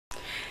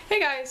Hey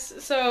guys,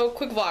 so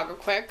quick vlog real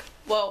quick.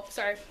 Well,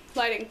 sorry,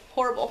 lighting,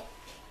 horrible.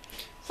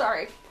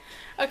 Sorry.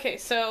 Okay,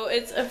 so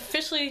it's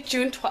officially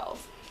June 12th.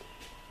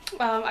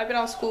 I've been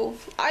out of school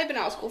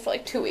for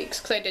like 2 weeks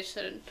because I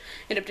ended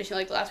up ditching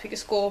like the last week of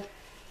school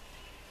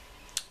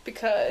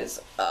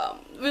because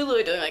we were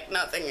literally doing like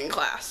nothing in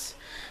class.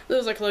 It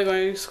was like literally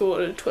going to school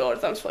to twiddle our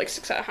thumbs for like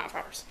 6.5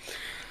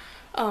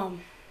 hours.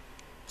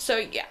 So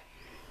yeah.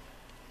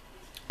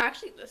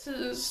 Actually, this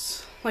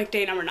is like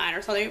day number 9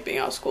 or something of being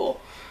out of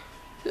school.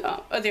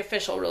 The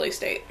official release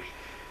date.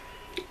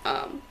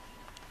 I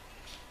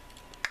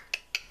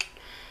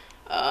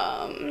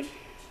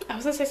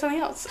was gonna say something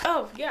else.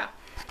 Oh, yeah.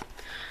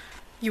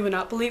 You would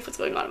not believe what's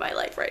going on in my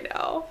life right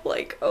now.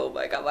 Like, oh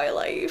my god, my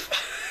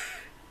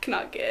life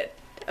cannot get,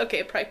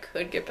 okay, it probably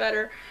could get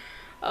better.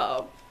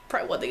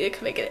 Probably one thing that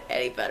could make it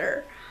any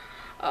better.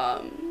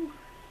 No,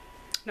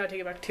 I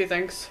take it back, 2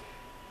 things.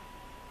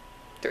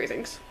 3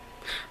 things.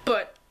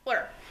 But,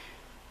 whatever.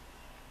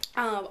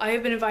 I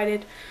have been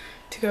invited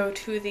to go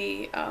to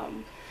the,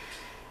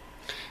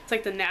 it's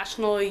like the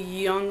National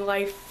Young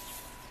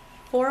Life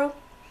Forum,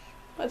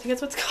 I think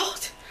that's what it's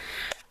called,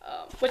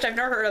 which I've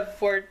never heard of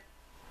before.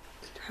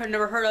 I've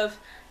never heard of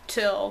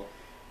till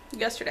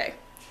yesterday.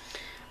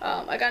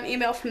 I got an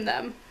email from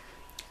them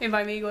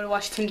inviting me to go to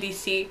Washington,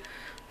 D.C.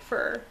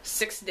 for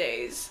 6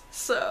 days,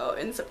 so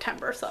in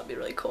September, so that'd be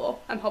really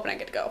cool. I'm hoping I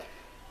get to go.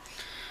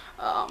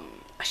 I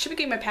should be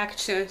getting my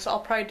package soon, so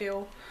I'll probably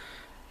do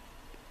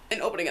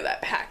an opening of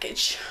that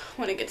package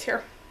when it gets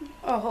here.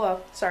 Oh,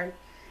 hello. Sorry.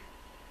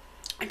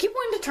 I keep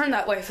wanting to turn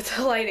that way, but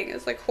the lighting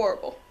is like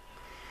horrible.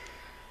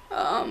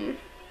 Oh,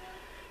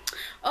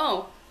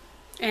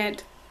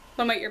 and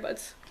one of my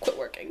earbuds quit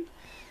working.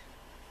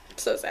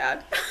 It's so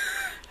sad.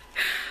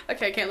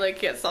 Okay, I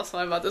can't stop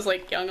talking about this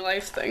like Young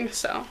Life thing,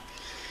 so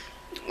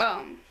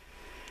no,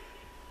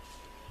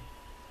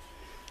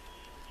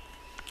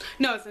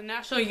 it's the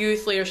National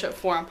Youth Leadership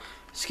Forum.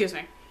 Excuse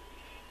me.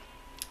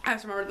 I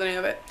have to remember the name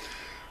of it.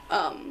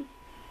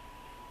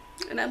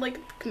 And I like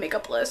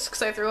makeup list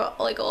because I threw out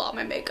like a lot of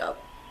my makeup.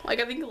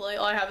 Like I think like,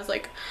 all I have is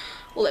like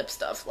lip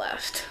stuff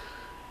left.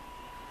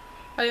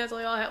 I think that's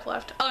really all I have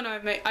left. Oh no, I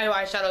have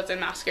eyeshadows and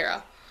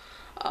mascara.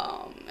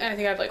 And I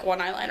think I have like 1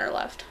 eyeliner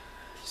left.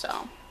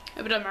 So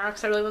it doesn't matter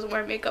because I really wasn't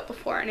wearing makeup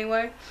before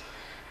anyway.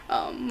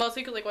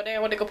 Mostly because like one day I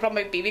wanted to go put on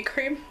my BB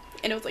cream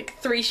and it was like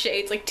 3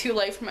 shades like too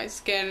light for my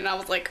skin, and I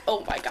was like,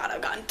 oh my god,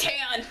 I've gotten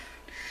tan.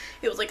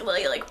 It was like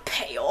really like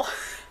pale.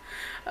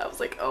 I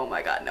was like, oh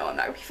my god, no, I'm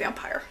not gonna be a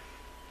vampire.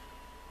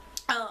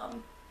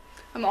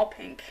 I'm all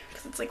pink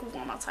because it's like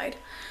warm outside,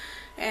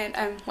 and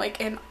I'm like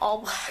in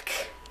all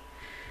black.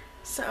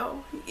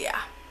 So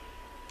yeah,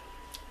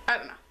 I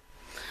don't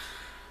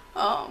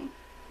know.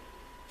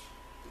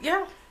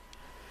 Yeah,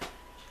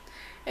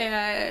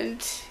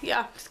 and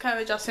yeah, just kind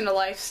of adjusting to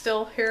life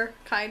still here,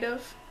 kind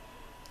of.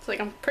 It's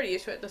like I'm pretty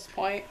used to it at this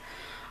point.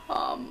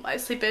 I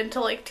sleep in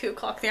till like 2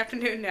 o'clock in the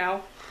afternoon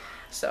now.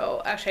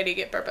 So actually I need to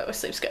get burnt out with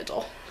sleep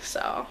schedule.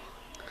 So,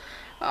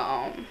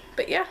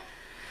 but yeah.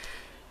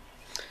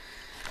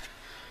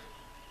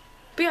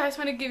 But yeah, I just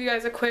want to give you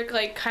guys a quick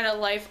like kind of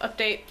life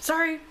update.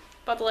 Sorry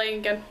about the lighting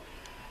again.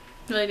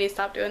 Really need to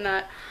stop doing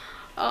that.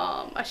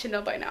 I should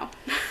know by now.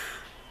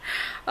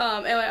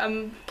 Anyway,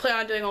 I'm planning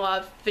on doing a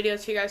lot of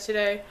videos for you guys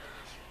today.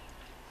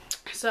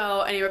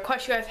 So any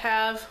requests you guys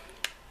have,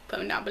 put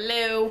them down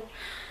below.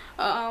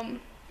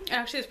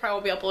 Actually this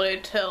probably won't be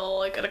uploaded till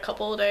like in a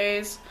couple of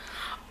days.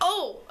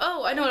 Oh,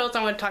 I know what else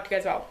I want to talk to you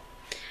guys about.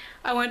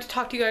 I wanted to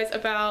talk to you guys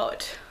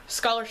about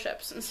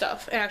scholarships and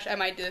stuff. And actually, I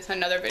might do this in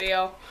another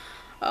video.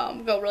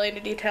 Go really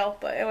into detail.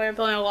 But anyway, I'm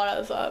building a lot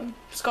of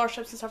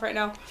scholarships and stuff right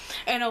now.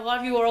 And a lot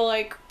of you are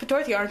like, but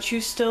Dorothy, aren't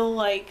you still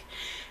like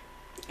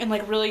in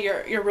like really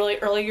your really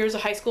early years of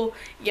high school?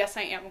 Yes,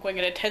 I am. I'm going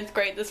into 10th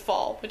grade this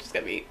fall, which is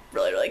gonna be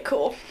really, really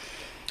cool.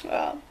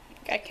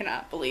 I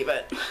cannot believe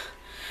it.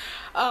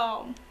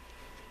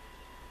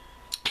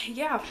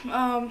 Yeah.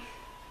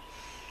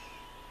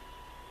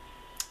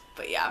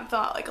 But yeah, I'm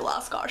filling out like a lot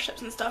of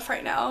scholarships and stuff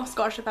right now,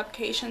 scholarship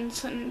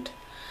applications, and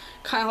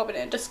kind of hoping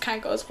it just kind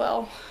of goes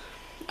well.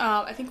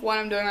 I think one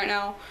I'm doing right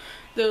now,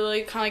 the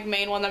really kind of like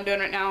main one that I'm doing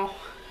right now,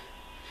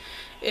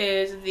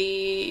 is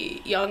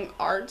the Young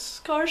Arts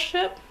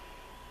Scholarship.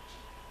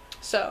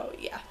 So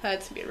yeah,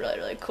 that's gonna be really,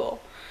 really cool.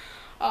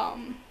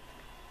 I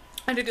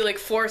had to do like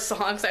 4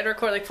 songs. I had to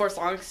record like 4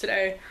 songs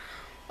today.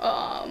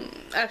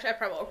 Actually, I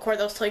probably won't record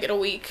those till like in a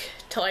week,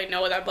 till I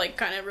know that I'm like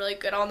kind of really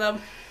good on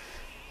them.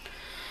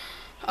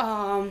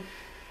 I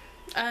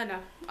don't know.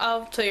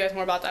 I'll tell you guys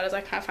more about that as I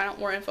kind of find out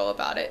more info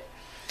about it.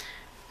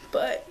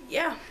 But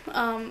yeah,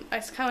 I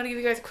just kind of want to give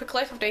you guys a quick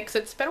life update because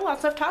it's been a while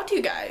since I've talked to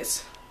you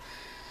guys.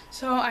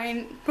 So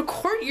I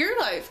record your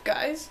life,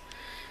 guys.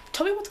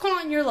 Tell me what's going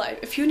on in your life.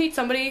 If you need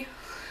somebody,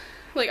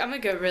 like I'm gonna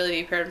get really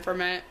deep here for a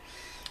minute.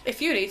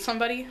 If you need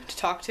somebody to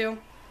talk to,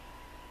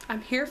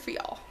 I'm here for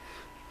y'all.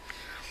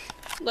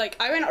 Like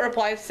I may not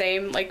reply the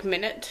same like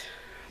minute,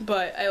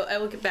 but I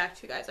will get back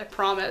to you guys. I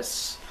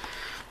promise.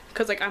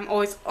 Because like I'm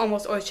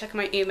almost always checking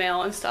my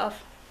email and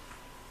stuff.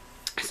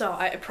 So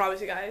I promise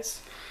you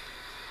guys.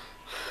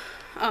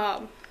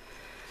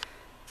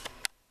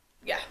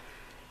 Yeah.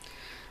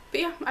 But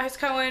yeah, I just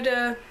kind of wanted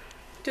to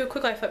do a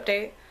quick life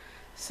update.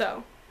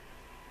 So,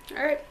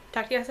 alright,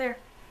 talk to you guys later.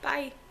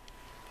 Bye.